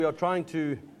We are trying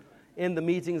to end the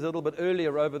meetings a little bit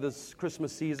earlier over this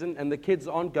Christmas season, and the kids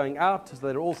aren't going out, so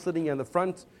they're all sitting in the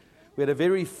front. We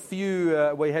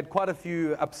had quite a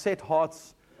few upset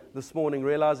hearts this morning,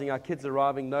 realizing our kids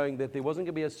arriving, knowing that there wasn't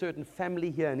going to be a certain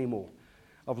family here anymore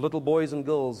of little boys and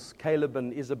girls, Caleb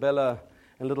and Isabella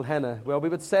and little Hannah. Well, we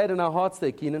were a bit sad in our hearts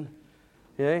there, Keenan.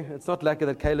 Yeah, it's not lucky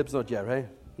that Caleb's not here, hey?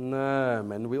 No,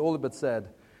 man, we're all a bit sad.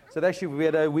 So actually,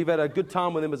 we've had a good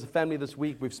time with them as a family this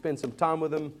week. We've spent some time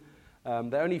with them.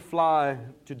 They only fly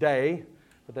today,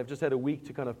 but they've just had a week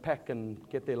to kind of pack and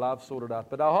get their lives sorted out.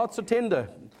 But our hearts are tender.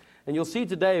 And you'll see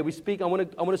today, I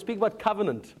want to speak about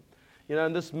covenant. You know,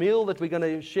 and this meal that we're going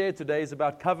to share today is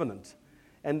about covenant.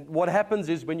 And what happens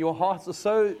is when your hearts are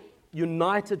so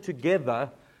united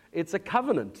together, it's a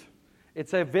covenant.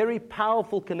 It's a very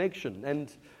powerful connection.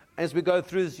 And as we go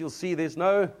through this, you'll see there's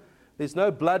no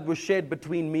blood was shed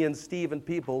between me and Steve and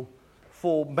people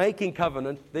for making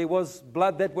covenant. There was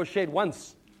blood that was shed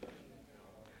once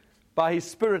by His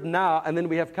Spirit now, and then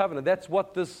we have covenant. That's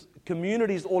what this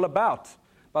community is all about,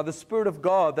 by the Spirit of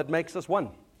God that makes us one.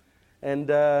 And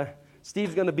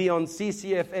Steve's going to be on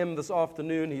CCFM this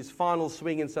afternoon, his final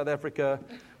swing in South Africa.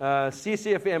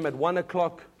 CCFM at 1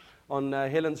 o'clock on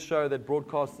Helen's show that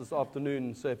broadcasts this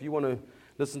afternoon. So if you want to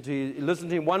listen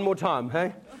to him one more time,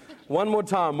 hey? One more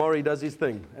time, Maury does his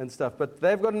thing and stuff. But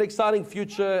they've got an exciting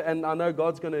future, and I know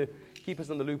God's going to keep us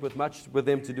in the loop with much with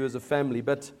them to do as a family.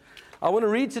 But I want to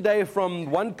read today from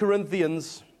 1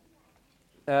 Corinthians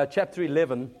chapter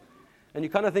 11. And you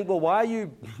kind of think, well, why are you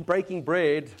breaking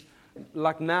bread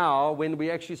like now when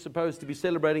we're actually supposed to be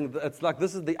celebrating? It's like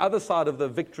this is the other side of the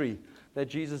victory that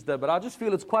Jesus did. But I just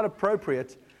feel it's quite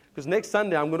appropriate because next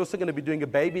Sunday I'm also going to be doing a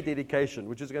baby dedication,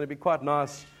 which is going to be quite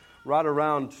nice, right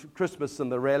around Christmas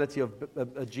and the reality of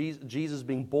Jesus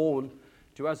being born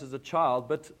to us as a child.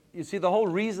 But you see, the whole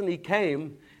reason He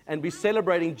came and we're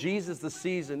celebrating Jesus this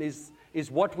season is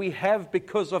what we have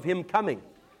because of Him coming.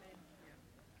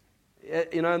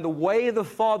 You know, and the way the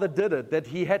Father did it, that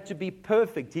He had to be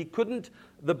perfect.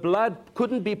 The blood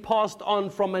couldn't be passed on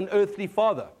from an earthly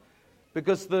father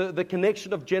because the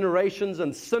connection of generations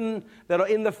and sin that are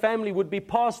in the family would be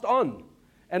passed on.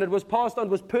 And it was passed on,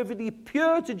 was perfectly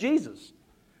pure to Jesus.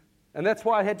 And that's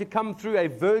why I had to come through a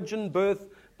virgin birth,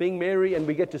 being Mary, and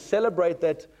we get to celebrate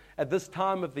that at this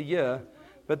time of the year.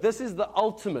 But this is the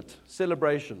ultimate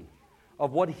celebration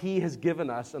of what He has given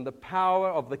us and the power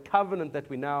of the covenant that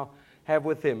we now have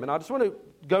with Him. And I just want to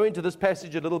go into this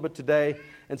passage a little bit today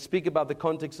and speak about the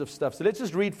context of stuff. So let's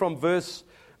just read from verse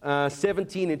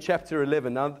 17 in chapter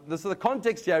 11. Now, this is the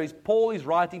context here. Paul is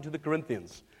writing to the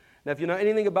Corinthians. Now, if you know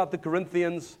anything about the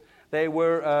Corinthians, they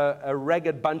were a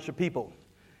ragged bunch of people.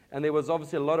 And there was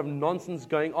obviously a lot of nonsense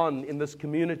going on in this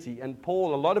community. And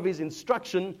Paul, a lot of his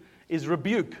instruction is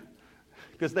rebuke,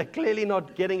 because they're clearly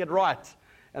not getting it right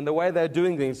and the way they're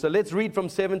doing things. So let's read from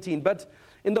 17. But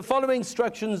in the following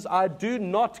instructions, I do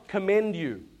not commend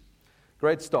you.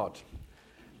 Great start.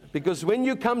 Because when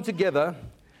you come together,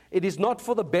 it is not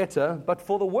for the better, but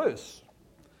for the worse.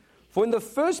 For in the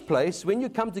first place, when you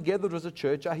come together as a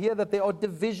church, I hear that there are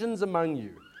divisions among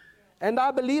you. And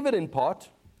I believe it in part,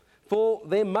 for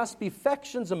there must be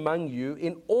factions among you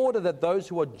in order that those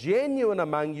who are genuine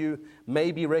among you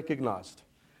may be recognized.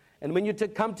 And when you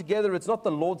come together, it's not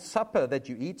the Lord's Supper that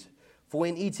you eat. For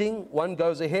in eating, one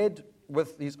goes ahead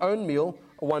with his own meal,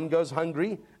 one goes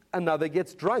hungry, another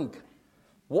gets drunk.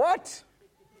 What?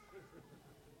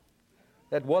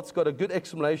 That what's got a good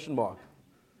exclamation mark.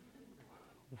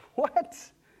 What?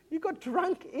 You got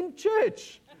drunk in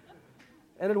church.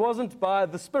 And it wasn't by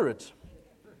the Spirit.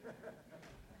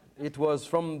 It was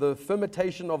from the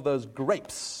fermentation of those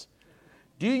grapes.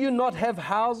 Do you not have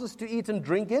houses to eat and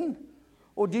drink in?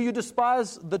 Or do you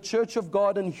despise the church of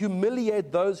God and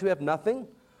humiliate those who have nothing?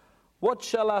 What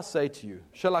shall I say to you?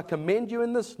 Shall I commend you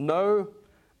in this? No,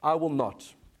 I will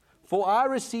not. For I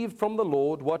received from the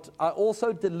Lord what I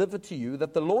also delivered to you,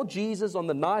 that the Lord Jesus on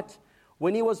the night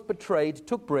when He was betrayed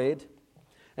took bread,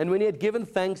 and when He had given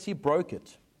thanks, He broke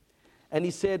it. And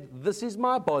He said, "This is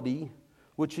my body,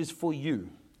 which is for you.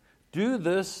 Do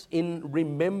this in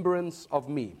remembrance of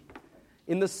me."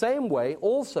 In the same way,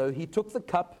 also He took the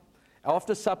cup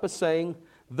after supper, saying,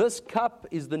 "This cup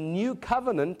is the new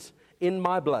covenant in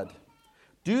my blood.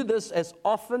 Do this as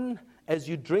often as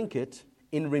you drink it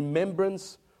in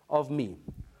remembrance of me.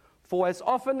 For as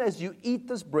often as you eat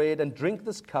this bread and drink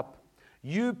this cup,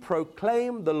 you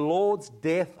proclaim the Lord's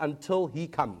death until He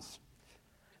comes.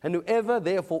 And whoever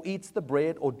therefore eats the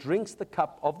bread or drinks the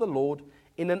cup of the Lord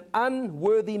in an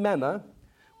unworthy manner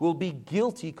will be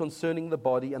guilty concerning the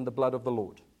body and the blood of the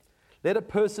Lord. Let a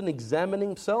person examine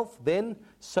himself, then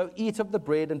so eat of the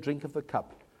bread and drink of the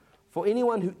cup. For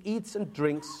anyone who eats and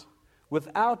drinks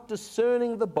without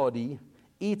discerning the body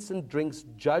eats and drinks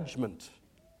judgment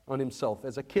on himself.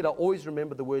 As a kid, I always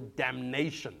remember the word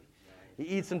damnation. He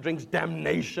eats and drinks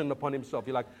damnation upon himself.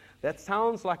 You're like, that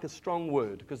sounds like a strong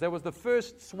word, because that was the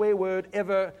first swear word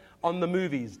ever on the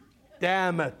movies.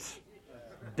 Damn it.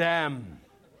 Damn.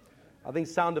 I think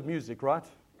Sound of Music, right?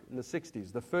 In the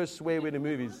 60s. The first swear word in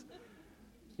movies.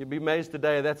 You'd be amazed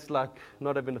today, that's like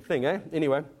not even a thing, eh?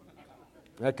 Anyway.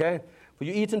 Okay. For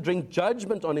you eat and drink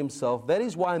judgment on himself. That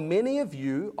is why many of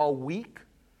you are weak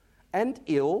and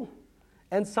ill,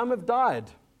 and some have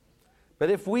died. But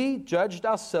if we judged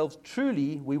ourselves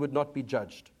truly, we would not be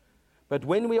judged. But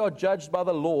when we are judged by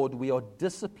the Lord, we are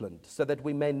disciplined, so that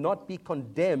we may not be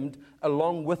condemned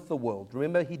along with the world.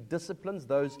 Remember, he disciplines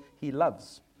those he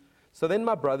loves. So then,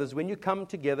 my brothers, when you come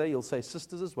together, you'll say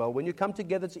sisters as well, when you come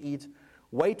together to eat,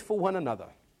 wait for one another.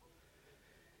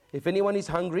 If anyone is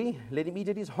hungry, let him eat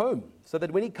at his home, so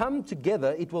that when he come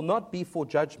together, it will not be for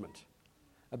judgment.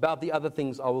 About the other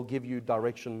things, I will give you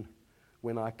direction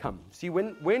when I come. See,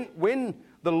 when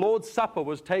the Lord's Supper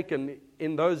was taken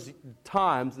in those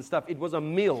times and stuff, it was a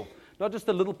meal, not just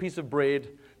a little piece of bread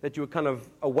that you were kind of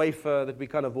a wafer that we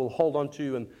kind of will hold on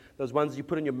to, and those ones you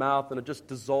put in your mouth and it just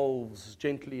dissolves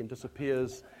gently and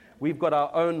disappears. We've got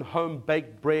our own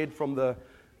home-baked bread from the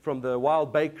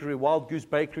Wild Goose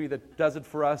Bakery that does it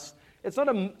for us. It's not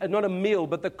a meal,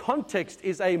 but the context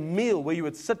is a meal where you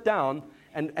would sit down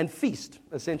and feast,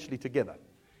 essentially, together,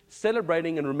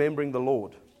 celebrating and remembering the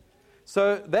Lord.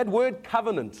 So that word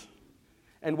covenant,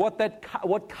 and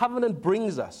what covenant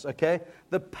brings us, okay?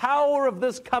 The power of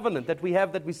this covenant that we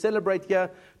have, that we celebrate here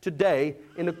today,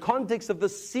 in the context of the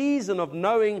season of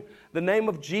knowing the name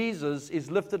of Jesus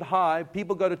is lifted high.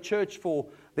 People go to church for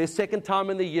their second time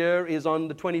in the year is on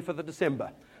the 25th of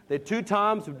December. Their two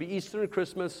times would be Easter and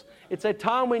Christmas. It's a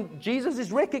time when Jesus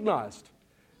is recognized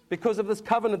because of this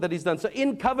covenant that he's done. So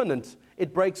in covenant,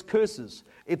 it breaks curses.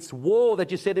 It's war that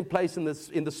you set in place in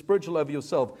the spiritual over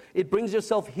yourself. It brings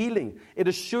yourself healing. It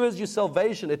assures you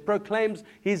salvation. It proclaims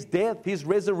his death, his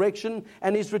resurrection,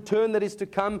 and his return that is to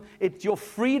come. It's your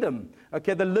freedom,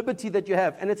 okay, the liberty that you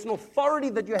have. And it's an authority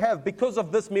that you have because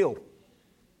of this meal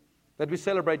that we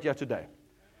celebrate here today.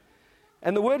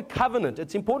 And the word covenant,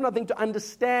 it's important, I think, to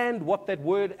understand what that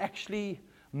word actually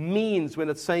means when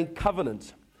it's saying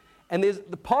covenant. And there's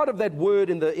the part of that word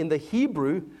in the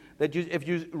Hebrew that if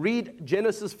you read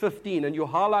Genesis 15 and you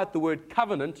highlight the word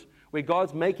covenant, where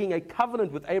God's making a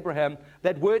covenant with Abraham,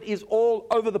 that word is all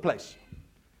over the place.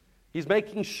 He's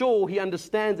making sure he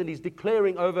understands, and he's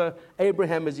declaring over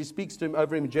Abraham as he speaks to him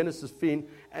over him in Genesis 15.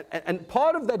 And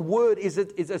part of that word is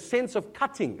a sense of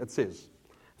cutting, it says.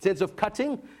 A sense of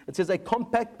cutting. It says a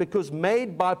compact because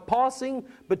made by passing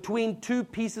between two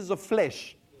pieces of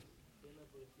flesh.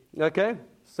 Okay?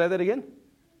 Say that again.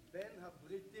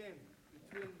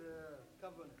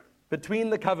 Between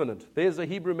the covenant. There's a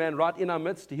Hebrew man right in our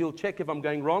midst. He'll check if I'm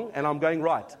going wrong, and I'm going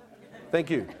right. Thank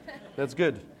you. That's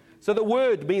good. So the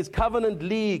word means covenant,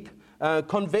 league,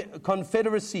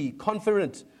 confederacy,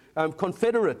 confederate,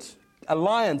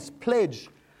 alliance, pledge,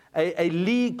 a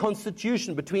league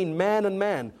constitution between man and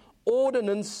man.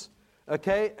 Ordinance,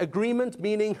 okay, agreement,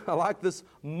 meaning, I like this,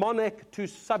 monarch to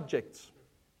subjects.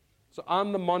 So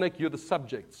I'm the monarch, you're the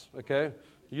subjects, okay?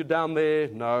 You're down there.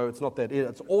 No, it's not that.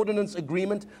 It's ordinance,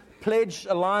 agreement, pledge,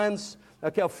 alliance,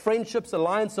 okay, of friendships,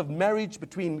 alliance of marriage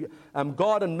between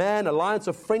God and man, alliance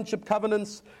of friendship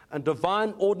covenants, and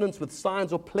divine ordinance with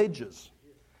signs or pledges.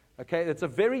 Okay, it's a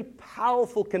very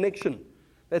powerful connection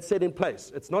that's set in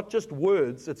place. It's not just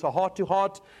words, it's a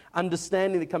heart-to-heart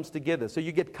understanding that comes together. So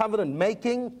you get covenant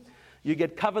making, you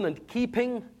get covenant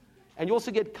keeping, and you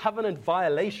also get covenant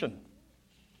violation.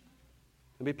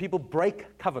 I mean, people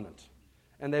break covenant,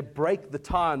 and they break the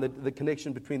tie and the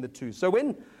connection between the two. So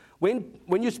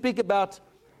when you speak about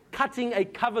cutting a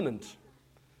covenant,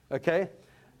 okay,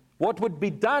 what would be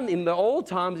done in the old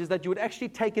times is that you would actually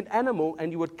take an animal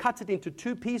and you would cut it into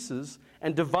two pieces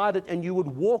and divide it, and you would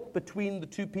walk between the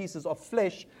two pieces of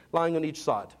flesh lying on each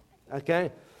side,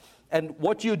 okay? And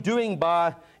what you're doing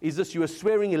is this: you are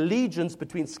swearing allegiance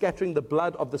between scattering the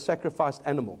blood of the sacrificed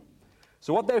animal.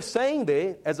 So what they're saying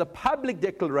there as a public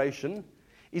declaration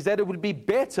is that it would be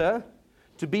better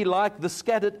to be like the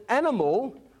scattered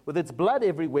animal with its blood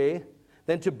everywhere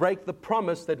than to break the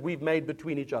promise that we've made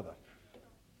between each other.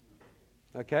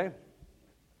 Okay?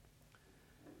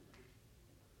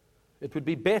 It would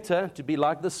be better to be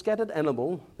like the scattered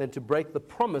animal than to break the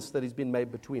promise that has been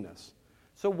made between us.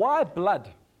 So why blood?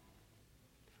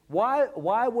 Why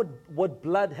would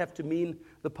blood have to mean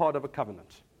the part of a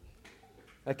covenant?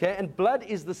 Okay, and blood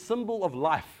is the symbol of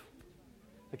life.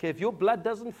 Okay, if your blood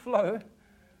doesn't flow,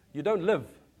 you don't live.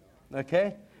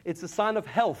 Okay? It's a sign of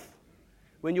health.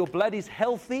 When your blood is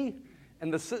healthy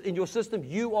and in your system,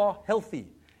 you are healthy.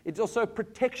 It's also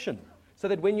protection, so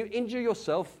that when you injure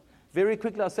yourself, very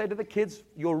quickly I say to the kids,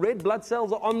 your red blood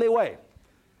cells are on their way.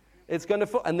 It's going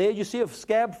to, and there you see a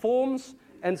scab forms,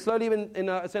 and slowly in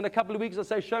a couple of weeks I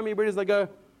say, show me where it is. They go,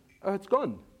 oh, it's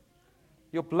gone.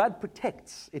 Your blood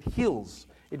protects, it heals,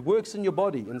 it works in your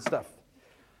body and stuff.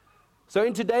 So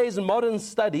in today's modern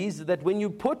studies, that when you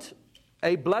put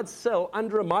a blood cell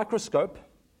under a microscope,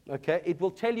 okay, it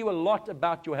will tell you a lot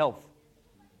about your health.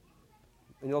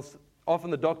 And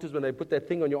often the doctors, when they put that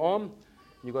thing on your arm,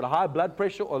 you've got a high blood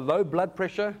pressure or low blood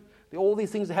pressure, all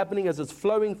these things are happening as it's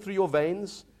flowing through your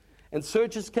veins. And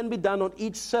searches can be done on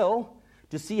each cell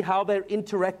to see how they're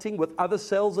interacting with other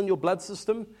cells in your blood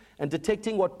system and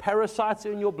detecting what parasites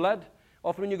are in your blood.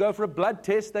 Often when you go for a blood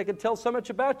test, they can tell so much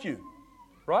about you,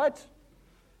 right?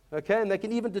 Okay, and they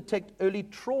can even detect early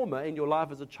trauma in your life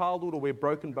as a childhood or where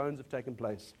broken bones have taken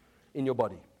place in your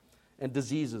body and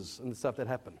diseases and the stuff that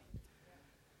happen.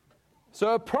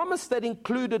 So a promise that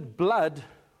included blood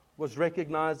was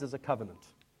recognized as a covenant.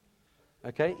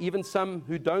 Okay, even some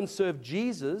who don't serve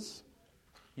Jesus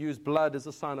use blood as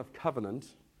a sign of covenant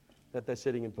that they're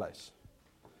setting in place.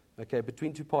 Okay,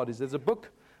 between two parties. There's a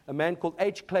book, a man called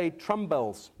H. Clay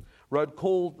Trumbull wrote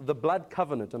called The Blood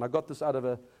Covenant, and I got this out of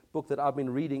a book that I've been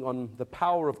reading on the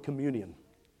power of communion.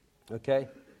 Okay,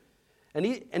 and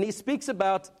he speaks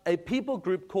about a people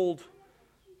group called,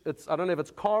 I don't know if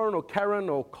it's Karen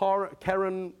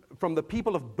from the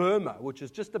people of Burma, which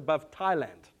is just above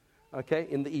Thailand, okay,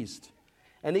 in the east.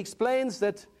 And he explains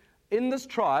that in this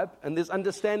tribe and this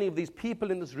understanding of these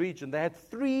people in this region, they had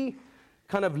three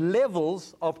kind of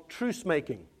levels of truce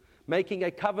making a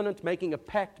covenant, making a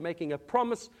pact, making a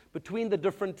promise between the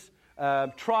different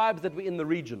tribes that were in the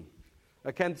region.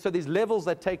 Okay, and so these levels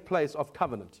that take place of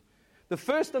covenant. The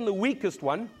first and the weakest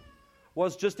one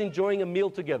was just enjoying a meal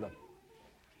together.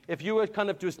 If you were kind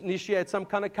of to initiate some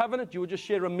kind of covenant, you would just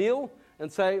share a meal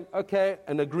and say, okay,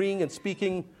 and agreeing and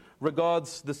speaking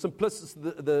regards the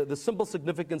simple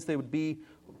significance there would be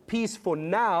peace for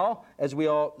now as we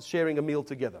are sharing a meal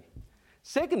together.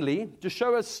 Secondly, to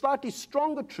show a slightly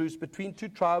stronger truce between two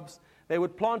tribes, they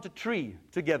would plant a tree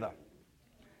together.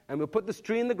 And we'll put this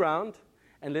tree in the ground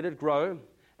and let it grow.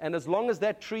 And as long as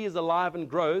that tree is alive and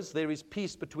grows, there is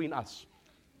peace between us.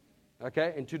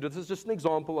 Okay, and this is just an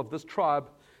example of this tribe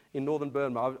in northern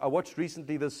Burma. I watched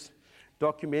recently this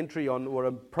documentary or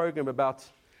a program about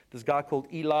this guy called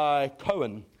Eli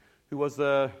Cohen, who was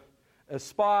an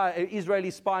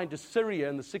Israeli spy into Syria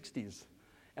in the 60s.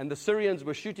 And the Syrians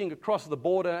were shooting across the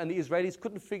border, and the Israelis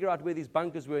couldn't figure out where these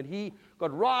bunkers were. And he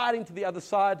got right into the other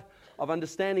side of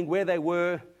understanding where they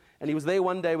were. And he was there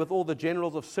one day with all the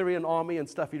generals of Syrian army and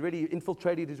stuff. He really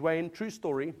infiltrated his way in. True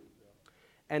story.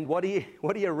 And what he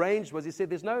arranged was, he said,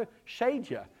 there's no shade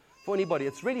here for anybody.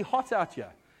 It's really hot out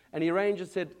here. And he arranged and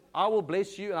said, I will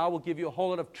bless you and I will give you a whole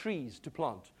lot of trees to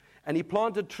plant. And he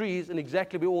planted trees in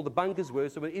exactly where all the bunkers were.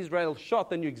 So when Israel shot,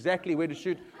 they knew exactly where to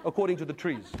shoot according to the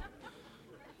trees.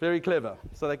 Very clever.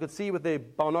 So they could see with their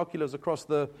binoculars across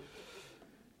the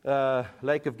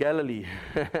Lake of Galilee.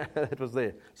 That was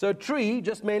there. So a tree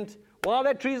just meant, while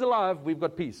that tree's alive, we've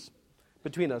got peace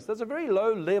between us. There's a very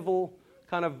low level,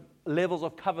 kind of levels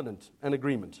of covenant and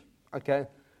agreement. Okay?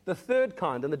 The third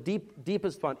kind, and the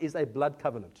deepest one, is a blood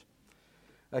covenant.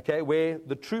 Okay, where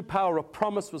the true power of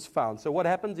promise was found. So what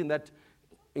happens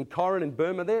in Karen in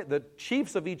Burma there, the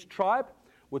chiefs of each tribe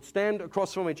would stand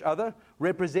across from each other,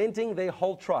 representing their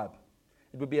whole tribe.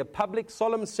 It would be a public,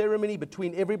 solemn ceremony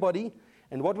between everybody,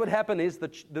 and what would happen is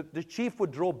the chief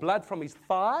would draw blood from his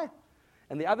thigh,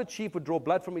 and the other chief would draw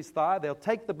blood from his thigh. They'll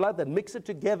take the blood, they'd mix it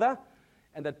together,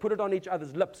 and they'd put it on each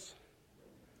other's lips,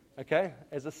 okay,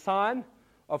 as a sign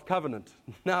of covenant.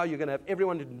 Now you're going to have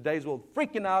everyone in today's world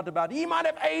freaking out about, he might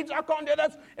have AIDS, I can't do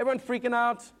this. Everyone freaking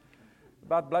out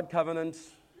about blood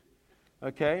covenants.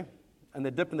 Okay? And they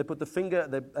dip and they put the finger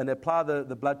and they apply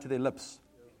the blood to their lips.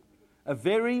 A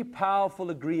very powerful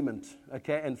agreement,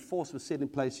 okay, and force was set in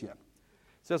place here.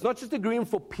 So it's not just agreement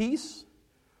for peace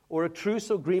or a truce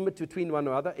agreement between one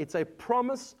another. It's a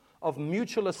promise of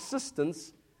mutual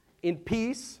assistance in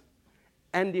peace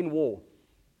and in war.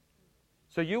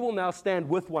 So you will now stand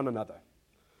with one another,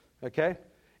 okay?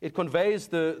 It conveys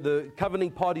the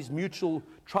covenanting parties' mutual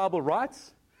tribal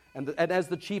rights, and as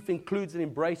the chief includes and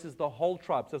embraces the whole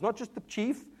tribe. So it's not just the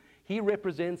chief, he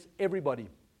represents everybody.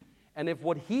 And if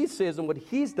what he says and what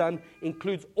he's done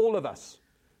includes all of us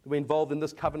who are involved in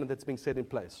this covenant that's being set in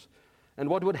place. And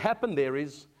what would happen there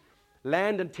is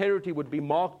land and territory would be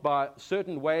marked by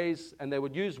certain ways, and they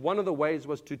would use, one of the ways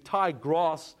was to tie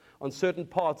grass on certain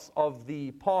parts of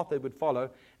the path they would follow.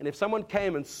 And if someone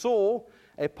came and saw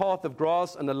a path of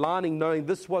grass and a lining, knowing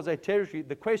this was a territory,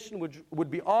 the question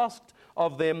would be asked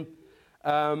of them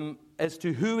as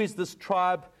to who is this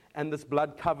tribe and this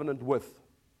blood covenant with,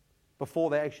 before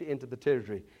they actually entered the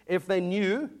territory. If they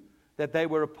knew that they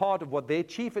were a part of what their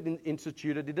chief had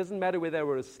instituted, it doesn't matter whether they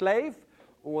were a slave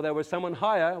or they were someone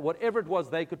higher, whatever it was,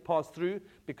 they could pass through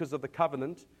because of the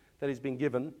covenant that has been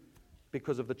given,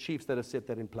 because of the chiefs that have set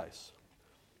that in place.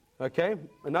 Okay,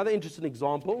 another interesting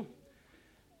example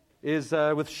is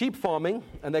with sheep farming,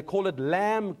 and they call it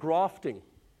lamb grafting.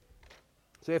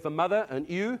 So if a mother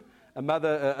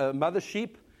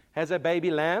sheep has a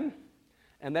baby lamb,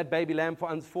 and that baby lamb for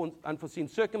unforeseen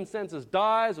circumstances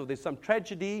dies, or there's some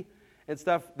tragedy and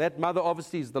stuff, that mother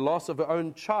obviously is the loss of her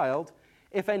own child.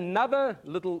 If another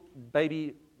little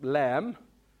baby lamb,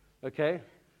 okay,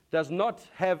 does not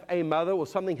have a mother, or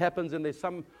something happens and there's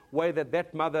some way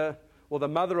that mother or the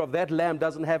mother of that lamb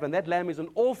doesn't have, and that lamb is an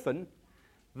orphan,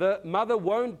 the mother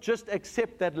won't just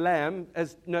accept that lamb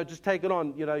as, no, just take it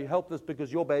on, you help this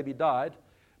because your baby died,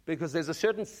 because there's a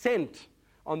certain scent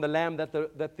on the lamb that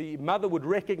the mother would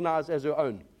recognize as her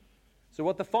own. So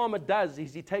what the farmer does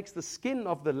is he takes the skin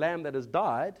of the lamb that has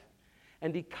died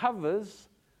and he covers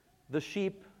the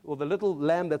sheep or the little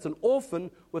lamb that's an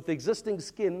orphan with the existing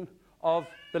skin of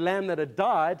the lamb that had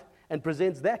died, and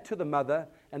presents that to the mother,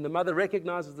 and the mother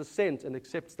recognizes the scent and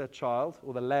accepts that child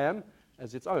or the lamb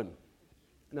as its own.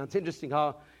 Now it's interesting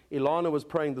how Ilana was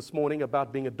praying this morning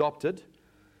about being adopted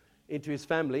into his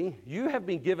family. You have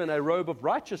been given a robe of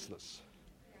righteousness.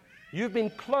 You've been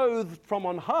clothed from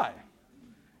on high.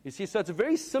 You see, so it's a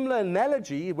very similar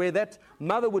analogy where that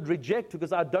mother would reject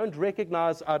because I don't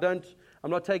recognize, I'm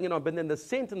not taking it on, but then the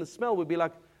scent and the smell would be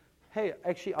like, hey,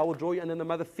 actually, I will draw you. And then the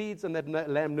mother feeds, and that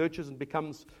lamb nurtures and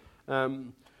becomes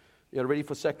ready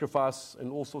for sacrifice,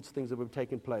 and all sorts of things that would have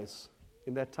taken place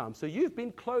in that time. So you've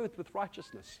been clothed with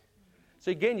righteousness.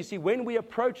 So again, you see, when we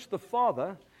approach the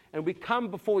Father and we come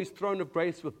before his throne of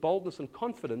grace with boldness and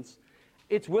confidence,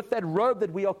 it's with that robe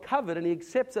that we are covered, and he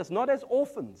accepts us not as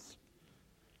orphans,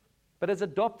 but as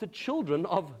adopted children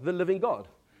of the living God,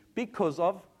 because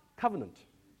of covenant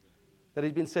that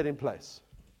has been set in place.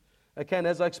 Okay, and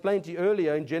as I explained to you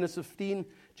earlier in Genesis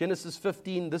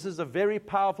 15, this is a very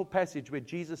powerful passage where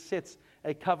Jesus sets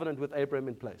a covenant with Abraham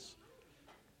in place.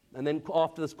 And then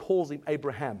after this calls him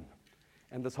Abraham.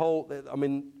 And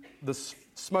this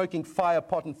smoking fire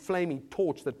pot and flaming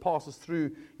torch that passes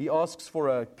through, he asks for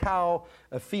a cow,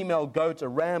 a female goat, a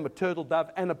ram, a turtle dove,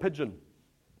 and a pigeon.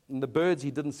 And the birds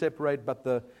he didn't separate, but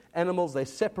the animals, they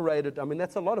separated.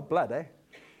 That's a lot of blood, eh?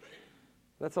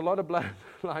 That's a lot of blood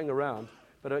lying around.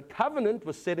 But a covenant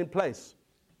was set in place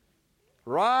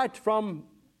right from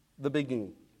the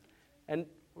beginning. And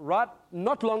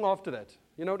not long after that,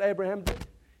 you know what Abraham did?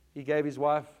 He gave his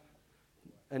wife,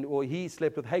 or he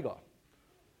slept with Hagar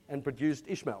and produced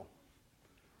Ishmael.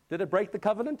 Did it break the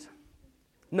covenant?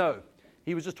 No.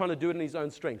 He was just trying to do it in his own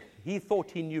strength. He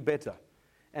thought he knew better.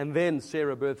 And then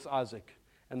Sarah births Isaac.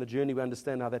 And the journey, we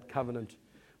understand how that covenant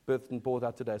birthed and brought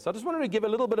out today. So I just wanted to give a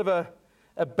little bit of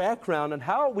a background on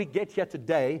how we get here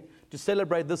today to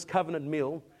celebrate this covenant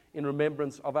meal in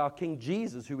remembrance of our King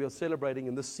Jesus, who we are celebrating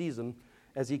in this season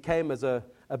as he came as a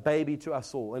baby to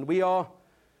us all. And we are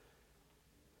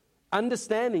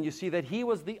understanding, you see, that he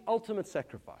was the ultimate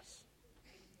sacrifice.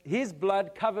 His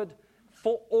blood covered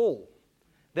for all.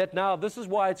 That now, this is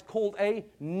why it's called a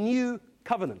new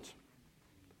covenant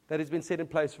that has been set in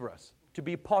place for us to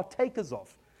be partakers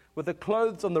of, with the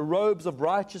clothes and the robes of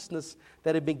righteousness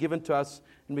that have been given to us,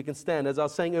 and we can stand. As I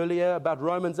was saying earlier about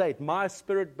Romans 8, my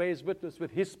spirit bears witness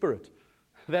with his spirit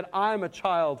that I am a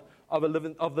child of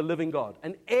the living God,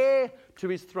 an heir to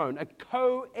his throne, a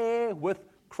co-heir with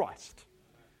Christ,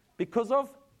 because of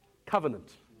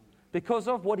covenant, because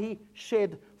of what he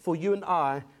shed for you and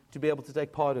I to be able to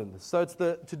take part in this. So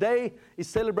today is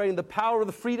celebrating the power of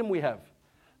the freedom we have,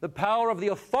 the power of the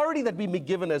authority that we've been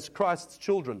given as Christ's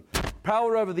children,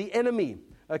 power over the enemy.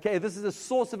 Okay, this is a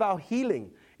source of our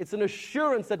healing. It's an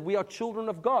assurance that we are children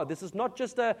of God. This is not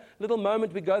just a little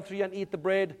moment we go through and eat the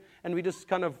bread and we just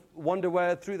kind of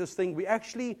wander through this thing. We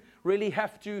actually really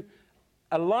have to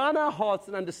align our hearts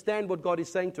and understand what God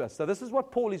is saying to us. So this is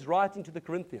what Paul is writing to the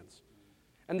Corinthians.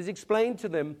 And he's explained to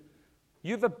them,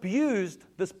 you've abused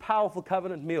this powerful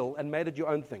covenant meal and made it your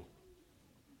own thing.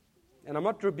 And I'm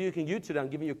not rebuking you today. I'm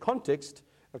giving you context,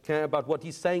 okay, about what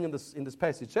he's saying in this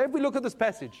passage. So if we look at this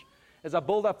passage, as I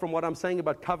build up from what I'm saying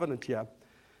about covenant here,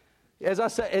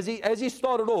 as he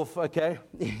started off, okay,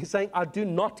 he's saying, I do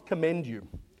not commend you.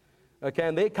 Okay,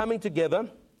 and their coming together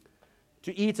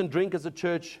to eat and drink as a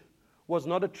church was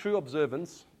not a true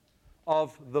observance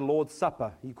of the Lord's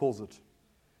Supper, he calls it.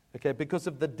 Okay, because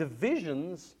of the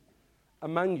divisions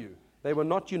among you. They were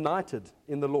not united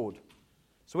in the Lord.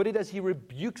 So what he does, he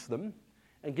rebukes them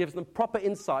and gives them proper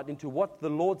insight into what the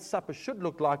Lord's Supper should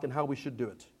look like and how we should do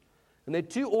it. And there are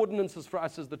two ordinances for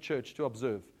us as the church to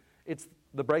observe. It's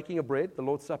the breaking of bread, the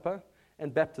Lord's Supper,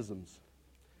 and baptisms.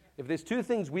 If there's two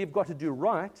things we've got to do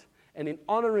right, and in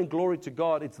honor and glory to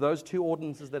God, it's those two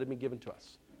ordinances that have been given to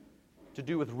us. To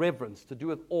do with reverence, to do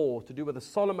with awe, to do with a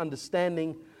solemn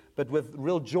understanding, but with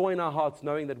real joy in our hearts,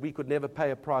 knowing that we could never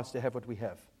pay a price to have what we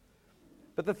have.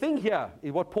 But the thing here,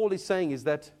 what Paul is saying is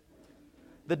that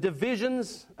the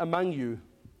divisions among you,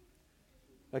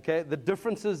 okay, the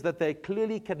differences that they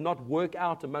clearly cannot work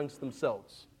out amongst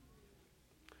themselves.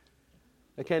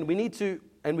 Okay, and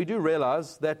we do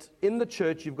realize that in the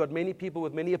church you've got many people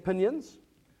with many opinions,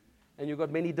 and you've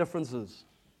got many differences.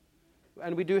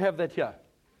 And we do have that here.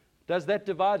 Does that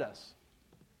divide us?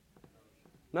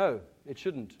 No, it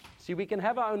shouldn't. See, we can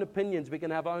have our own opinions, we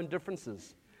can have our own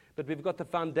differences, but we've got the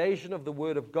foundation of the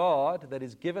Word of God that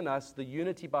has given us the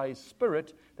unity by His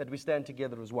Spirit that we stand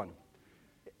together as one.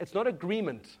 It's not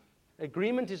agreement.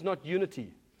 Agreement is not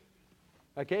unity.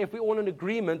 Okay, if we're all in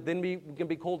agreement, then we can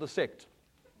be called a sect.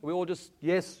 We all just,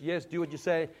 yes, do what you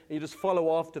say, and you just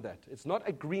follow after that. It's not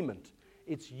agreement.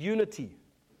 It's unity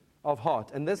of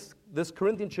heart. And this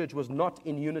Corinthian church was not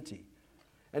in unity.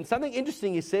 And something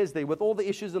interesting he says there, with all the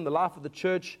issues in the life of the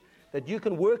church, that you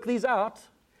can work these out,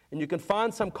 and you can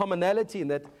find some commonality in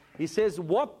that. He says,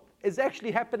 what is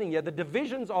actually happening here? The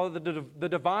divisions are the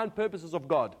divine purposes of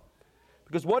God.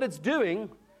 Because what it's doing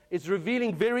is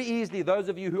revealing very easily those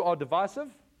of you who are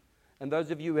divisive, and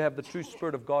those of you who have the true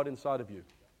Spirit of God inside of you.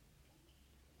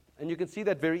 And you can see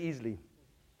that very easily.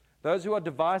 Those who are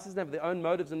divisive and have their own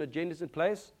motives and agendas in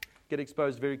place get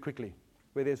exposed very quickly.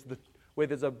 Where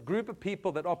there's a group of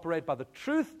people that operate by the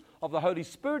truth of the Holy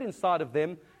Spirit inside of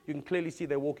them, you can clearly see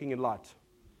they're walking in light.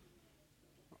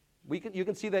 You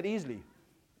can see that easily.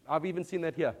 I've even seen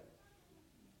that here.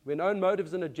 When own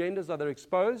motives and agendas are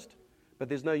exposed, but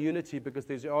there's no unity because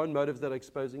there's your own motives that are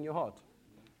exposing your heart.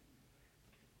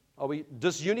 Are we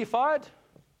disunified?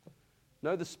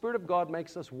 No, the Spirit of God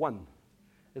makes us one.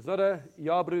 It's not a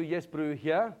ja bro, yes bro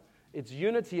here. It's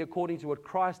unity according to what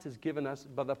Christ has given us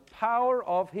by the power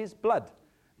of His blood.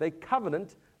 The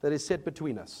covenant that is set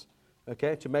between us,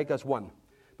 okay, to make us one.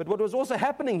 But what was also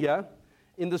happening here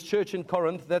in this church in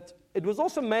Corinth, that it was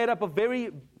also made up of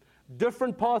very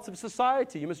different parts of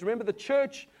society. You must remember the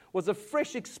church was a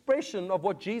fresh expression of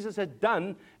what Jesus had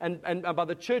done, and by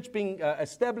the church being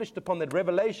established upon that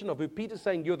revelation of who Peter's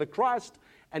saying, you're the Christ,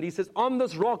 and he says, on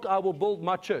this rock I will build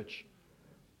my church.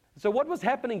 So what was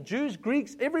happening? Jews,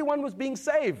 Greeks, everyone was being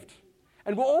saved.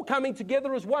 And we're all coming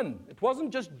together as one. It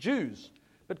wasn't just Jews.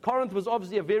 But Corinth was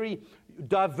obviously a very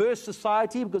diverse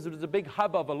society because it was a big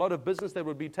hub of a lot of business that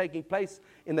would be taking place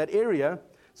in that area.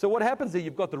 So what happens there?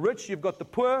 You've got the rich, you've got the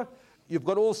poor, you've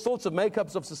got all sorts of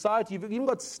makeups of society. You've even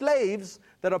got slaves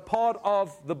that are part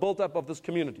of the build-up of this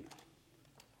community.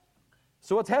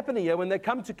 So what's happening here? When they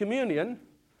come to communion,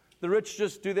 the rich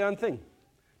just do their own thing.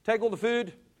 Take all the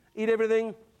food, eat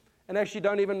everything, and actually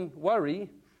don't even worry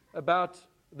about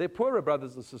their poorer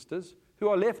brothers and sisters who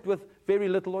are left with very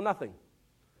little or nothing.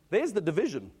 There's the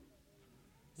division.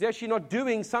 He's actually not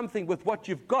doing something with what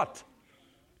you've got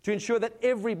to ensure that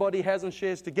everybody has and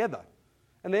shares together.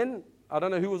 And then, I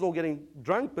don't know who was all getting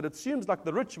drunk, but it seems like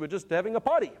the rich were just having a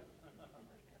party.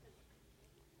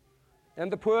 And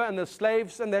the poor and the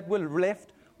slaves and that were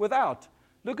left without.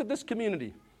 Look at this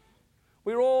community.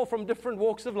 We're all from different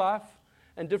walks of life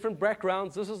and different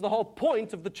backgrounds. This is the whole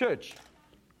point of the church,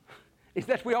 is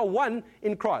that we are one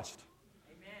in Christ.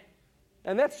 Amen.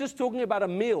 And that's just talking about a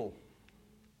meal.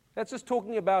 That's just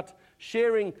talking about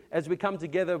sharing as we come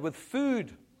together with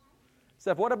food.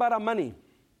 So what about our money?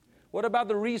 What about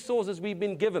the resources we've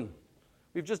been given?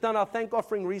 We've just done our thank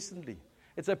offering recently.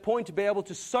 It's a point to be able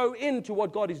to sow into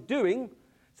what God is doing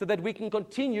so that we can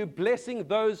continue blessing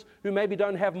those who maybe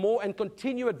don't have more and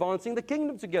continue advancing the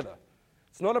kingdom together.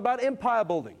 It's not about empire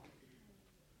building.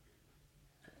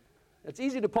 It's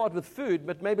easy to part with food,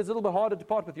 but maybe it's a little bit harder to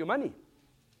part with your money.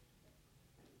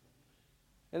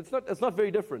 And it's not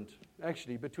very different,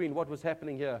 actually, between what was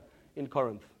happening here in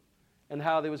Corinth and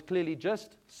how there was clearly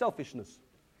just selfishness.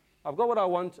 I've got what I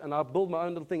want, and I'll build my own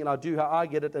little thing, and I'll do how I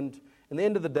get it, and in the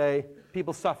end of the day,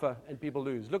 people suffer and people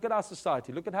lose. Look at our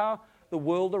society. Look at how the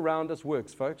world around us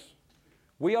works, folks.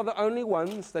 We are the only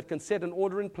ones that can set an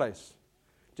order in place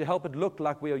to help it look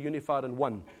like we are unified and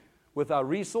one, with our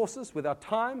resources, with our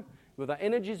time, with our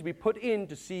energies we put in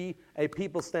to see a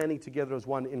people standing together as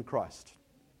one in Christ.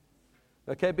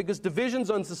 Okay, because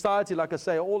divisions in society, like I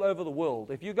say, are all over the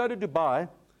world. If you go to Dubai,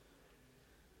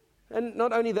 and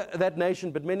not only that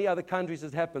nation, but many other countries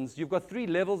as happens, you've got 3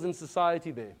 levels in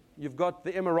society there. You've got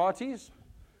the Emiratis,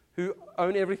 who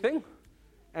own everything,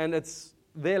 and it's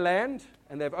their land,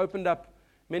 and they've opened up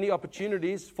many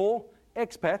opportunities for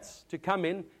expats to come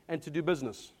in and to do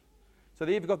business. So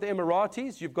there you've got the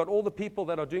Emiratis, you've got all the people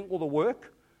that are doing all the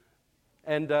work,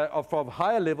 and from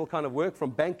higher level kind of work, from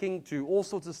banking to all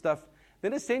sorts of stuff.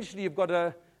 Then essentially you've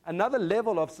got another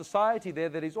level of society there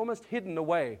that is almost hidden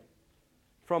away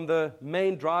from the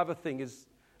main driver thing. Is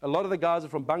a lot of the guys are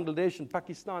from Bangladesh and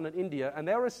Pakistan and India, and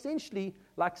they're essentially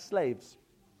like slaves.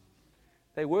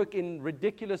 They work in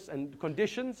ridiculous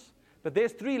conditions, but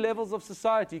there's 3 levels of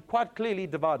society quite clearly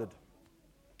divided.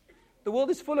 The world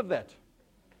is full of that.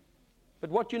 But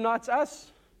what unites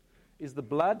us is the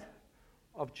blood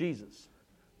of Jesus.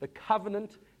 The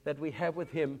covenant that we have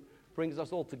with him brings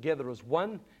us all together as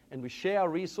one, and we share our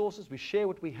resources, we share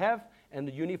what we have, and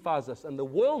it unifies us. And the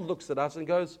world looks at us and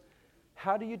goes,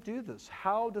 how do you do this?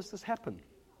 How does this happen?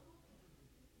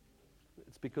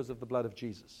 It's because of the blood of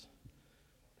Jesus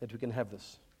that we can have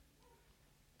this.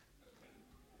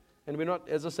 And we're not,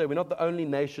 as I say, we're not the only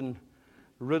nation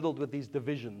riddled with these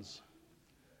divisions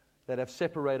that have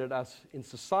separated us in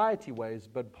society ways,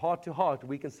 but heart to heart,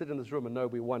 we can sit in this room and know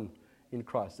we're one in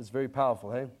Christ. It's very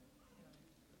powerful, hey?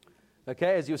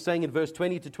 Okay, as you were saying in verse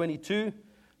 20 to 22,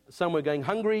 some were going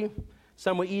hungry,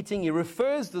 some were eating. He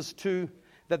refers this to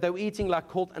that they were eating like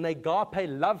called an agape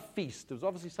love feast. There was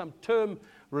obviously some term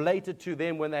related to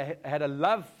them when they had a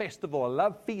love festival, a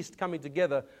love feast coming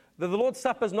together. The Lord's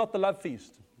Supper is not the love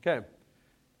feast. Okay,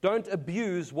 don't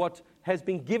abuse what has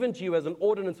been given to you as an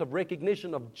ordinance of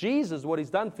recognition of Jesus, what he's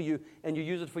done for you, and you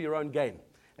use it for your own gain.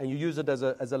 And you use it as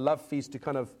a love feast to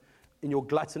kind of, in your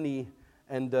gluttony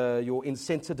and your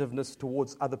insensitiveness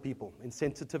towards other people,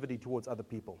 insensitivity towards other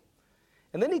people.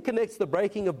 And then he connects the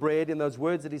breaking of bread in those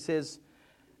words that he says,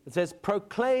 it says,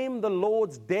 proclaim the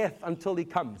Lord's death until he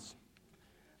comes.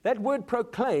 That word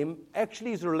proclaim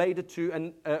actually is related to,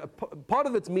 and part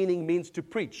of its meaning means to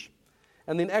preach.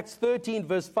 And in Acts 13,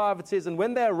 verse 5, it says, and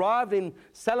when they arrived in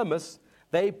Salamis,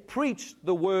 they preached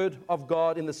the word of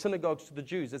God in the synagogues to the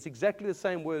Jews. It's exactly the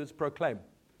same word as proclaim.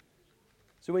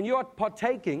 So when you are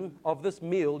partaking of this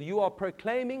meal, you are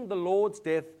proclaiming the Lord's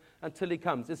death until he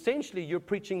comes. Essentially, you're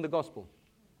preaching the gospel.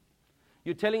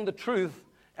 You're telling the truth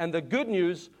and the good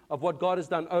news of what God has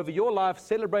done over your life,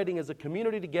 celebrating as a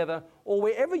community together, or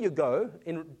wherever you go.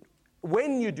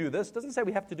 When you do this, doesn't say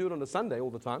we have to do it on a Sunday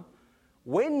all the time.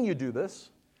 When you do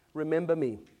this, remember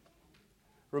me.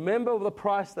 Remember the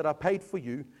price that I paid for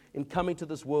you in coming to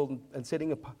this world and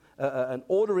setting an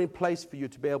order in place for you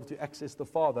to be able to access the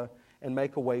Father and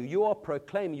make a way. You are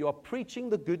proclaiming, you are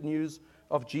preaching the good news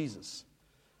of Jesus.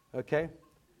 Okay?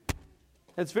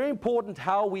 It's very important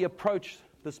how we approach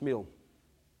this meal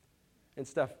and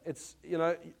stuff. It's,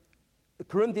 the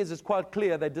Corinthians is quite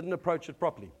clear they didn't approach it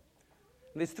properly.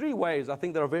 And there's 3 ways I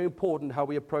think that are very important how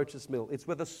we approach this meal. It's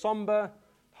with a somber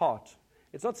heart.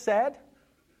 It's not sad.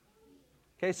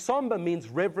 Okay, somber means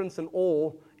reverence and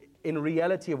awe in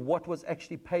reality of what was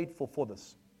actually paid for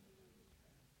this.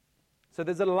 So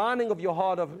there's a lining of your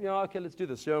heart of, okay, let's do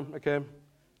this. Yeah, okay.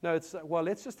 No, it's, well,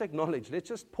 let's just acknowledge. Let's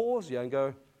just pause here and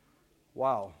go,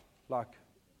 wow, like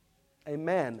a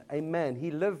man.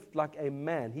 He lived like a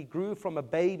man. He grew from a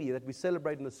baby that we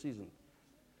celebrate in this season.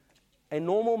 A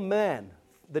normal man.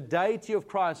 The deity of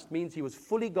Christ means he was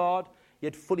fully God,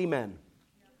 yet fully man.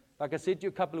 Like I said to you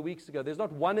a couple of weeks ago, there's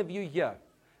not one of you here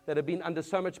that have been under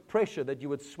so much pressure that you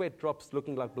would sweat drops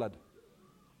looking like blood.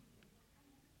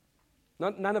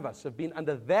 None of us have been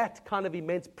under that kind of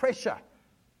immense pressure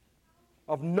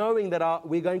of knowing that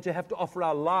we're going to have to offer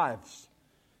our lives.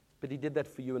 But he did that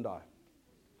for you and I.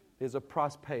 There's a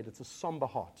price paid. It's a somber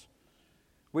heart.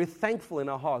 We're thankful in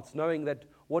our hearts, knowing that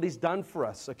what he's done for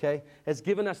us, okay, has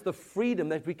given us the freedom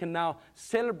that we can now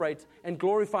celebrate and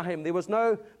glorify him. There was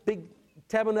no big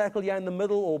tabernacle here in the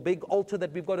middle or big altar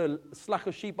that we've got to slaughter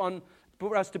a sheep on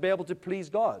for us to be able to please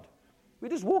God. We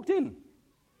just walked in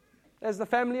as the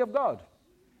family of God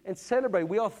and celebrate.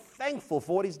 We are thankful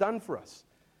for what he's done for us.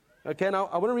 Okay, now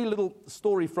I want to read a little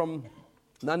story from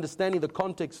understanding the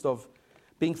context of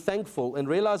being thankful and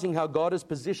realizing how God has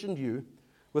positioned you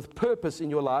with purpose in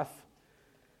your life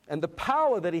and the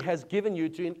power that he has given you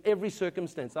to in every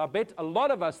circumstance. I bet a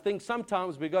lot of us think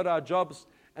sometimes we go to our jobs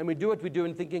and we do what we do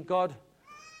and thinking, God,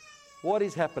 what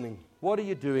is happening? What are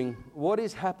you doing? What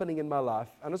is happening in my life?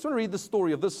 And I just want to read the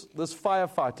story of this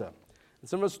firefighter.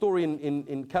 It's another story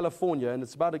in California, and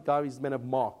it's about a guy, his name of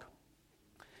Mark.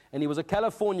 And he was a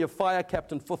California fire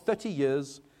captain for 30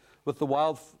 years with the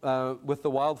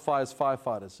wildfires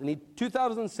firefighters. And in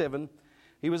 2007,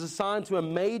 he was assigned to a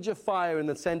major fire in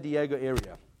the San Diego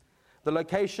area. The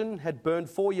location had burned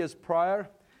 4 years prior,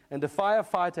 and a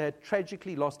firefighter had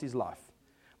tragically lost his life.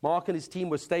 Mark and his team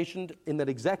were stationed in that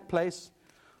exact place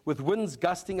with winds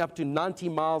gusting up to 90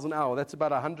 miles an hour. That's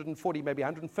about 140, maybe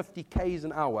 150 Ks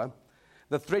an hour.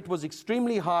 The threat was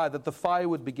extremely high that the fire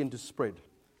would begin to spread.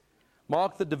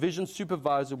 Mark, the division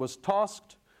supervisor, was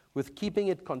tasked with keeping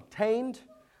it contained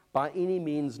by any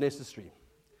means necessary.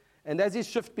 And as his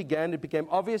shift began, it became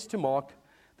obvious to Mark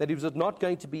that it was not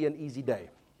going to be an easy day.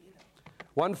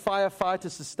 One firefighter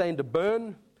sustained a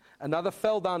burn, another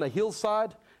fell down a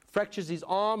hillside, fractured his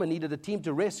arm and needed a team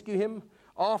to rescue him.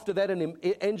 After that, an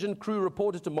engine crew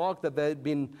reported to Mark that they had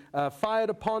been fired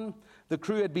upon. The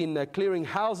crew had been clearing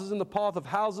houses in the path of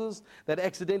houses. That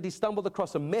accidentally stumbled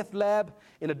across a meth lab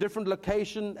in a different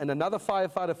location, and another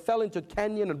firefighter fell into a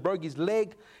canyon and broke his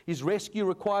leg. His rescue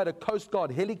required a Coast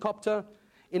Guard helicopter.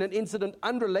 In an incident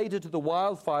unrelated to the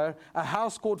wildfire, a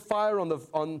house caught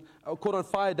on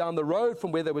fire down the road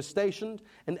from where they were stationed.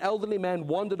 An elderly man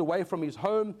wandered away from his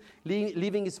home,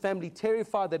 leaving his family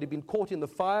terrified that he'd been caught in the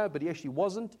fire, but he actually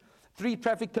wasn't. 3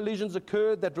 traffic collisions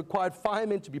occurred that required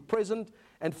firemen to be present.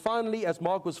 And finally, as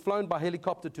Mark was flown by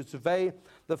helicopter to survey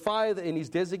the fire in his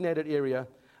designated area,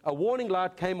 a warning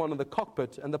light came on in the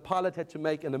cockpit, and the pilot had to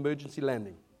make an emergency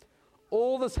landing.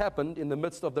 All this happened in the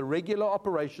midst of the regular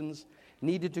operations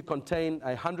needed to contain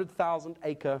a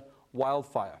 100,000-acre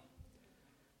wildfire.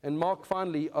 And Mark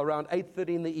finally, around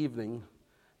 8:30 in the evening,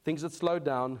 things had slowed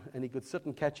down and he could sit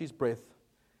and catch his breath.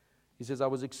 He says, I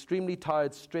was extremely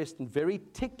tired, stressed, and very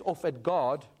ticked off at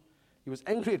God. He was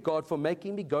angry at God for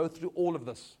making me go through all of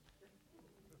this.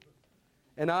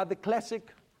 And I had the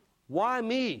classic, why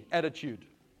me attitude.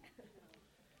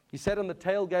 He sat on the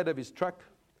tailgate of his truck,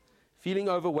 feeling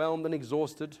overwhelmed and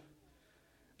exhausted.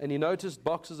 And he noticed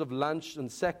boxes of lunch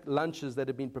and sack lunches that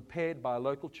had been prepared by a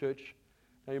local church.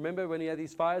 Now, you remember when he had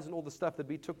these fires and all the stuff that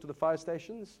we took to the fire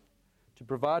stations to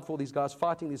provide for these guys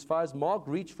fighting these fires? Mark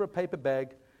reached for a paper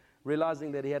bag,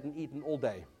 realizing that he hadn't eaten all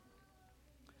day.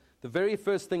 The very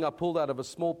first thing I pulled out of a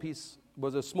small piece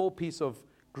of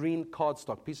green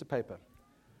cardstock, piece of paper.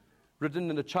 Written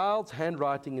in a child's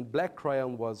handwriting in black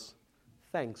crayon was,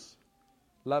 thanks,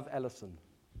 love Allison.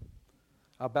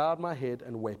 I bowed my head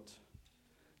and wept.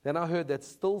 Then I heard that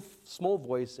still small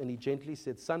voice, and he gently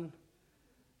said, son,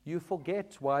 you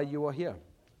forget why you are here.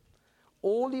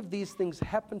 All of these things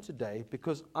happened today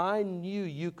because I knew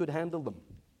you could handle them.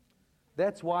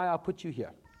 That's why I put you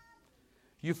here.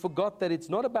 You forgot that it's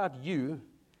not about you,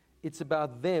 it's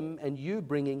about them and you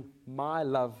bringing my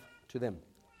love to them.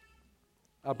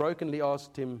 I brokenly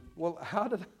asked him, well, how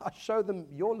did I show them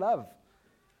your love?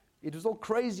 It was all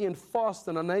crazy and fast,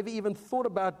 and I never even thought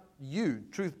about you,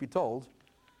 truth be told.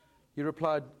 He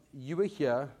replied, you were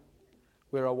here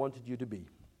where I wanted you to be.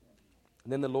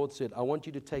 And then the Lord said, I want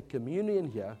you to take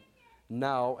communion here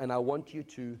now, and I want you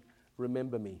to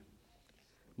remember me.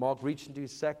 Mark reached into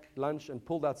his sack lunch and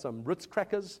pulled out some Ritz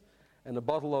crackers and a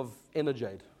bottle of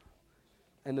Energade.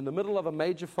 And in the middle of a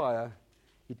major fire,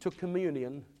 he took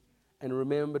communion and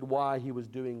remembered why he was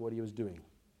doing what he was doing.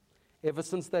 Ever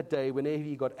since that day, whenever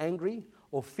he got angry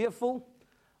or fearful,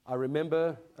 I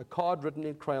remember a card written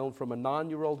in crayon from a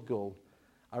 9-year-old girl.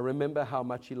 I remember how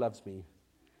much he loves me,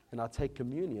 and I take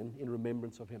communion in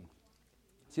remembrance of him.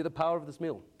 See the power of this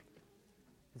meal?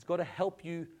 It's got to help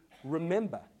you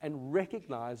remember and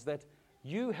recognize that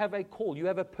you have a call, you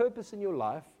have a purpose in your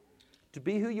life to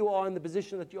be who you are in the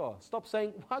position that you are. Stop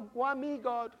saying, why me,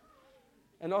 God?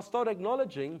 And I'll start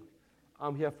acknowledging,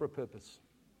 I'm here for a purpose.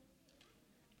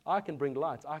 I can bring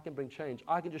light, I can bring change,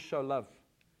 I can just show love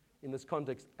in this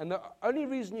context. And the only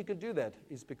reason you can do that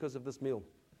is because of this meal.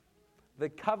 The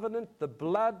covenant, the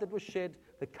blood that was shed,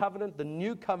 the covenant, the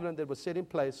new covenant that was set in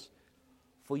place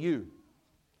for you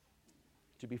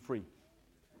to be free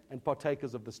and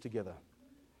partakers of this together.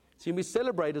 See, we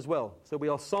celebrate as well. So we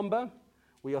are somber,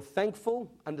 we are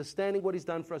thankful, understanding what he's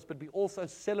done for us, but we also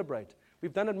celebrate.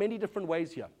 We've done it many different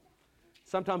ways here.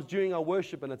 Sometimes during our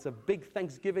worship, and it's a big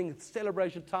Thanksgiving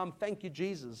celebration time, thank you,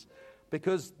 Jesus.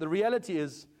 Because the reality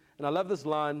is, and I love this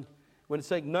line, when it's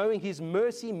saying, knowing his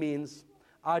mercy means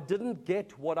I didn't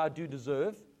get what I do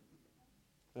deserve,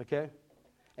 okay?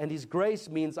 And his grace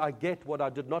means I get what I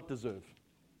did not deserve.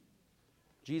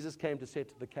 Jesus came to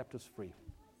set the captives free.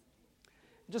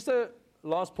 Just a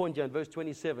last point here in verse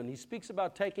 27, he speaks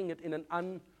about taking it in an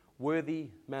unworthy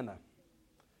manner.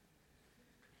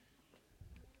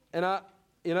 And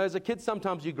as a kid,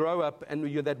 sometimes you grow up and you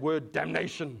hear that word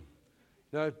damnation.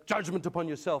 judgment upon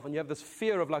yourself, and you have this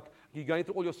fear of like, you're going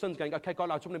through all your sins going, okay, God,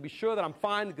 I just want to be sure that I'm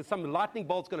fine because some lightning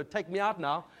bolt's going to take me out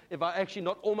now if I actually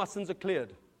not all my sins are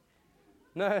cleared.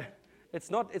 No, it's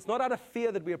not out of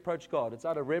fear that we approach God. It's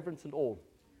out of reverence and awe.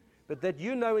 But that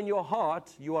you know in your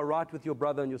heart you are right with your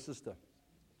brother and your sister.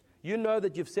 You know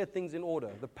that you've set things in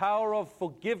order. The power of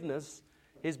forgiveness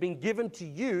has been given to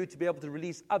you to be able to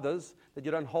release others, that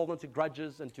you don't hold on to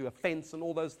grudges and to offense and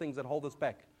all those things that hold us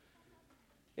back.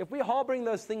 If we're harboring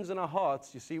those things in our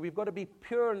hearts, you see, we've got to be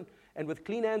pure and with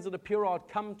clean hands and a pure heart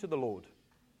come to the Lord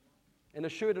and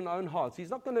assured in our own hearts. He's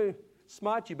not going to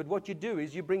smite you, but what you do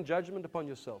is you bring judgment upon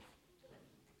yourself.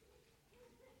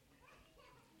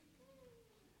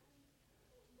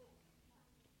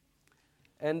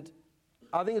 And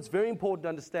I think it's very important to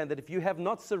understand that if you have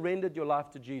not surrendered your life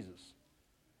to Jesus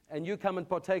and you come and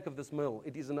partake of this meal,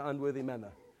 it is in an unworthy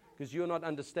manner. Because you're not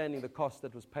understanding the cost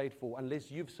that was paid for unless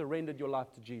you've surrendered your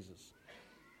life to Jesus.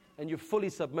 And you've fully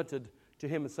submitted to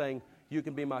Him and saying, you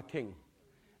can be my King.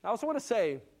 I also want to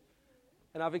say,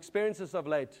 and I've experienced this of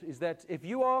late, is that if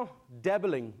you are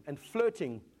dabbling and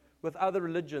flirting with other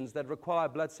religions that require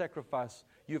blood sacrifice,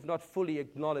 you've not fully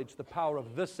acknowledged the power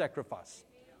of this sacrifice.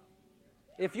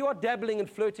 If you are dabbling and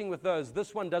flirting with those,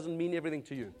 this one doesn't mean everything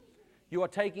to you. You are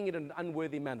taking it in an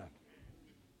unworthy manner.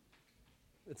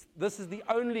 This is the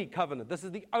only covenant. This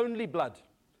is the only blood.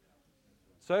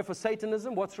 So for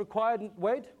Satanism, what's required,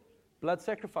 Wade? Blood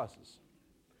sacrifices.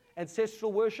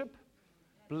 Ancestral worship?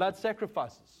 Blood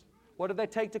sacrifices. What did they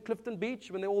take to Clifton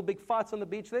Beach when there were all big fights on the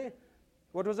beach there?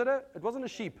 What was it? It wasn't a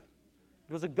sheep.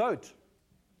 It was a goat.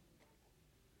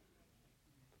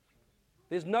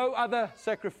 There's no other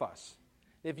sacrifice.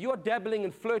 If you're dabbling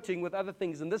and flirting with other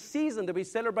things in this season to be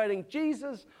celebrating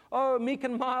Jesus, oh, meek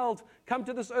and mild, come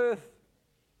to this earth,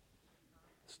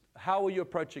 how are you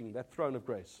approaching that throne of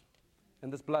grace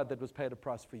and this blood that was paid a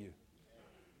price for you?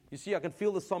 You see, I can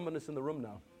feel the somberness in the room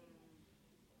now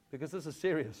because this is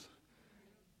serious.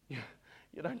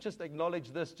 You don't just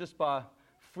acknowledge this just by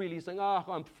freely saying, oh,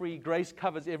 I'm free, grace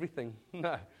covers everything.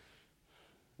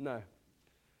 No.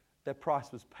 That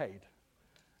price was paid.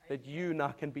 That you now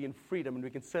can be in freedom and we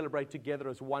can celebrate together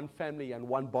as one family and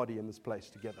one body in this place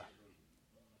together.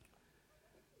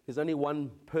 There's only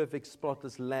one perfect,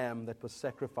 spotless lamb that was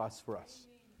sacrificed for us.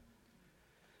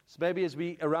 So maybe as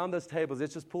we, around those tables,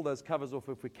 let's just pull those covers off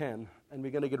if we can, and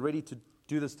we're going to get ready to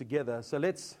do this together. So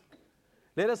let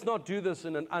us not do this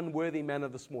in an unworthy manner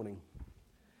this morning.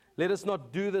 Let us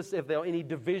not do this if there are any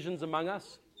divisions among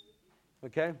us.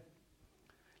 Okay?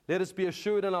 Let us be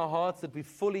assured in our hearts that we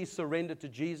fully surrender to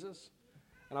Jesus.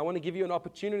 And I want to give you an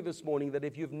opportunity this morning that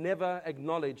if you've never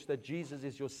acknowledged that Jesus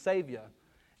is your Savior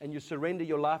and you surrender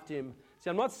your life to Him. See,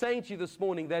 I'm not saying to you this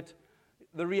morning that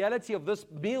the reality of this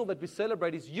meal that we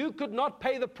celebrate is you could not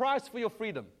pay the price for your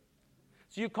freedom.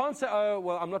 So you can't say, oh,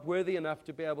 well, I'm not worthy enough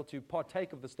to be able to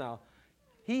partake of this now.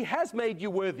 He has made you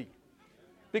worthy.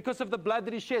 Because of the blood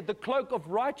that He shed, the cloak of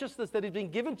righteousness that has been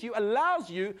given to you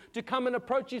allows you to come and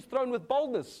approach His throne with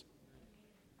boldness.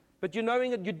 But you're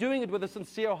knowing it, you're doing it with a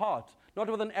sincere heart, not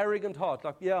with an arrogant heart.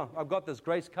 Like, yeah, I've got this,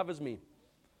 grace covers me.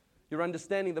 You're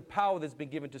understanding the power that's been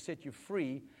given to set you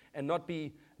free and not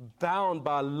be bound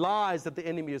by lies that the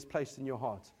enemy has placed in your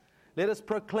heart. Let us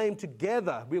proclaim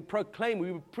together. We'll proclaim,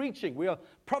 we were preaching, we are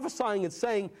prophesying and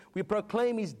saying, we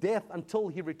proclaim His death until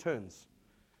He returns.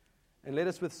 And let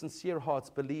us with sincere hearts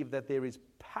believe that there is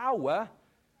power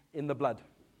in the blood.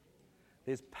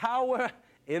 There's power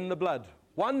in the blood.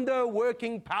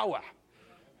 Wonder-working power.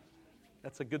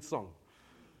 That's a good song.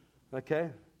 Okay?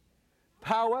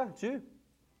 Power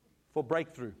for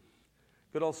breakthrough.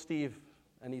 Good old Steve,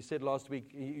 and he said last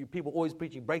week, people always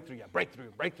preaching breakthrough. Yeah,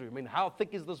 breakthrough. I mean, how thick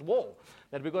is this wall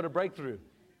that we've got to break through?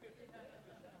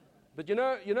 But you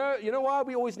know why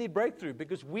we always need breakthrough?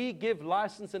 Because we give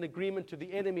license and agreement to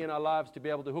the enemy in our lives to be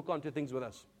able to hook onto things with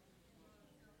us.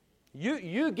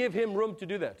 You give him room to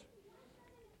do that.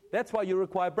 That's why you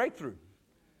require breakthrough.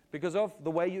 Because of the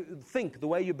way you think, the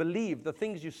way you believe, the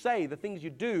things you say, the things you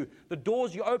do, the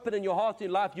doors you open in your heart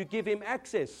and life, you give him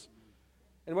access.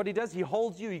 And what he does, he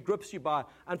holds you, he grips you by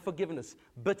unforgiveness,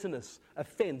 bitterness,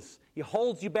 offense. He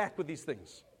holds you back with these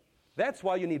things. That's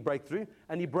why you need breakthrough,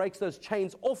 and he breaks those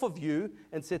chains off of you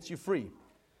and sets you free.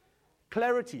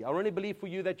 Clarity. I only believe for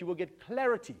you that you will get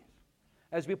clarity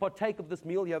as we partake of this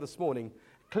meal here this morning.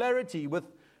 Clarity with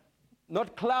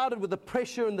not clouded with the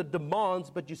pressure and the demands,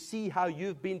 but you see how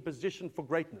you've been positioned for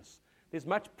greatness. There's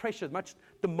much pressure, much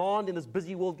demand in this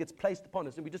busy world gets placed upon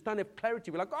us, and we just don't have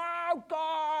clarity. We're like, oh,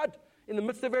 God, in the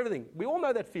midst of everything. We all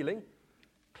know that feeling.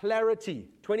 Clarity.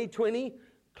 2020,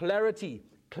 clarity,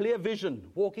 clear vision,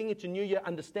 walking into New Year,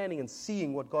 understanding and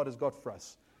seeing what God has got for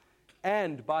us.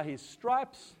 And by his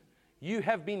stripes, you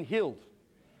have been healed.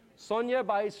 Sonia,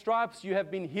 by his stripes, you have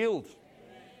been healed.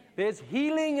 There's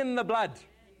healing in the blood.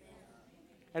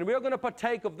 And we're going to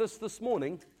partake of this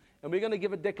morning, and we're going to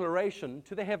give a declaration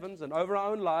to the heavens and over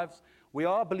our own lives. We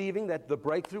are believing that the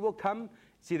breakthrough will come.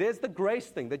 See, there's the grace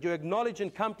thing, that you acknowledge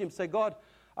and come to him, say, God,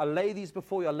 I lay these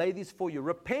before you, I lay these for you.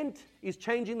 Repent is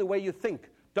changing the way you think.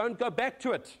 Don't go back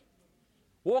to it.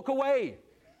 Walk away.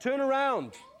 Turn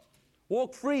around.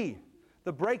 Walk free.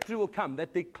 The breakthrough will come.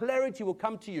 That the clarity will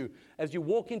come to you as you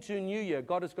walk into a new year.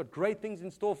 God has got great things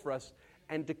in store for us,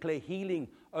 and declare healing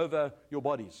over your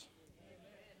bodies.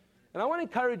 And I want to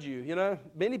encourage you,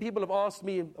 many people have asked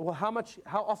me, well,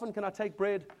 how often can I take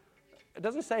bread? It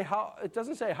doesn't say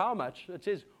how much. It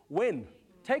says when.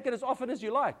 Take it as often as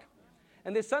you like.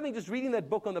 And there's something, just reading that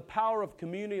book on the power of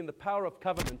community and the power of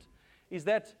covenant, is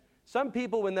that some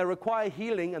people, when they require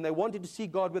healing and they wanted to see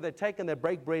God, where they take and they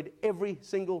break bread every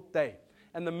single day.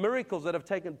 And the miracles that have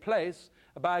taken place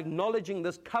by acknowledging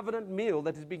this covenant meal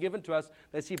that has been given to us,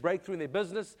 they see breakthrough in their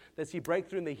business, they see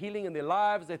breakthrough in their healing in their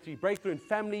lives, they see breakthrough in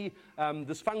family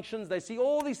dysfunctions, they see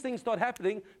all these things start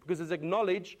happening because there's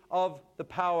acknowledge of the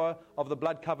power of the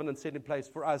blood covenant set in place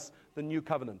for us, the new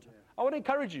covenant. I want to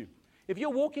encourage you, if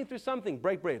you're walking through something,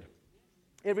 break bread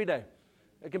every day.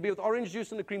 It can be with orange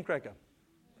juice and a cream cracker.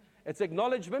 It's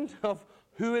acknowledgement of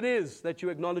who it is that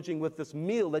you're acknowledging with this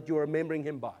meal that you're remembering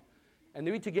him by. And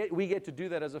we get to do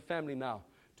that as a family now,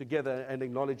 together, and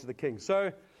acknowledge the King.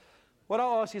 So what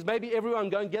I'll ask is maybe everyone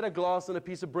go and get a glass and a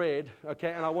piece of bread,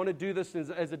 okay? And I want to do this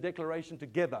as a declaration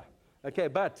together, okay?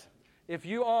 But if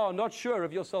you are not sure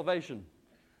of your salvation,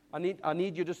 I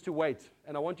need you just to wait.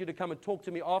 And I want you to come and talk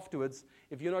to me afterwards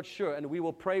if you're not sure. And we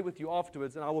will pray with you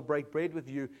afterwards, and I will break bread with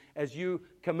you as you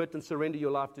commit and surrender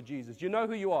your life to Jesus. You know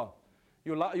who you are.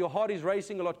 Your heart is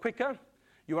racing a lot quicker.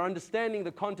 You are understanding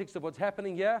the context of what's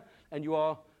happening here, and you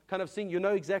are kind of seeing, you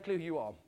know exactly who you are.